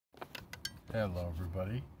Hello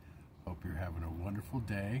everybody, hope you're having a wonderful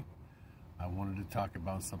day. I wanted to talk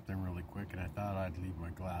about something really quick and I thought I'd leave my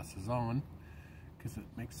glasses on because it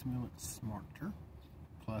makes me look smarter.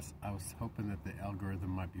 Plus I was hoping that the algorithm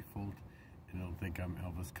might be fooled and it'll think I'm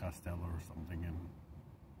Elvis Costello or something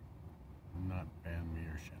and not ban me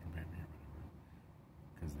or shadow ban me or whatever,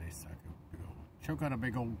 because they suck a big old choke out a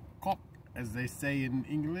big old cock, as they say in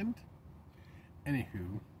England.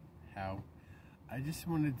 Anywho, I just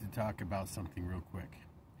wanted to talk about something real quick.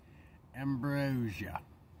 Ambrosia.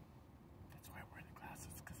 That's why I'm wearing the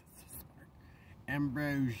glasses, because it's so smart.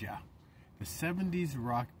 Ambrosia. The 70s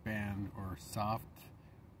rock band or soft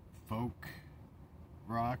folk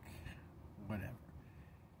rock, whatever.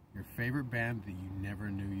 Your favorite band that you never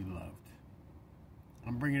knew you loved.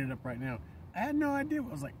 I'm bringing it up right now. I had no idea.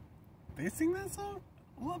 I was like, they sing that song?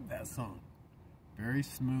 I love that song. Very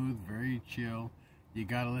smooth, very chill. You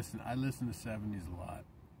gotta listen. I listen to 70s a lot.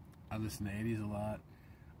 I listen to 80s a lot.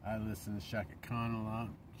 I listen to Shaka Khan a lot.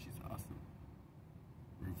 She's awesome.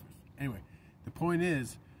 Rufus. Anyway, the point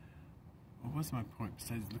is, what was my point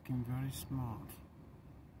besides looking very smart?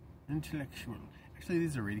 Intellectual. Actually,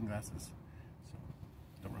 these are reading glasses, so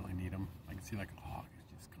don't really need them. I can see like a hawk.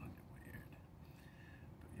 It's just kind of weird.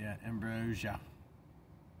 But yeah, Ambrosia.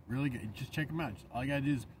 Really good. Just check them out. All you gotta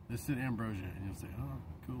do is listen to Ambrosia, and you'll say, "Oh,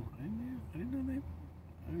 cool. I didn't know they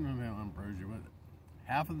had Ambrosia." What?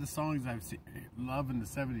 Half of the songs I've loved in the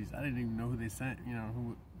 70s, I didn't even know who they sang. You know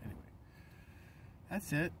who? Anyway,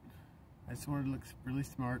 that's it. I just wanted to look really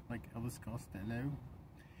smart, like Elvis Costello.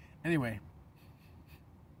 Anyway,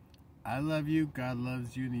 I love you. God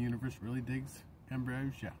loves you, and the universe really digs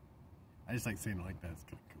Ambrosia. I just like saying it like that. It's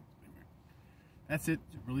kind of cool. Anyway, that's it.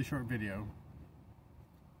 It's a really short video.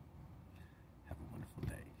 Have a wonderful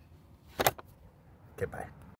day. Goodbye.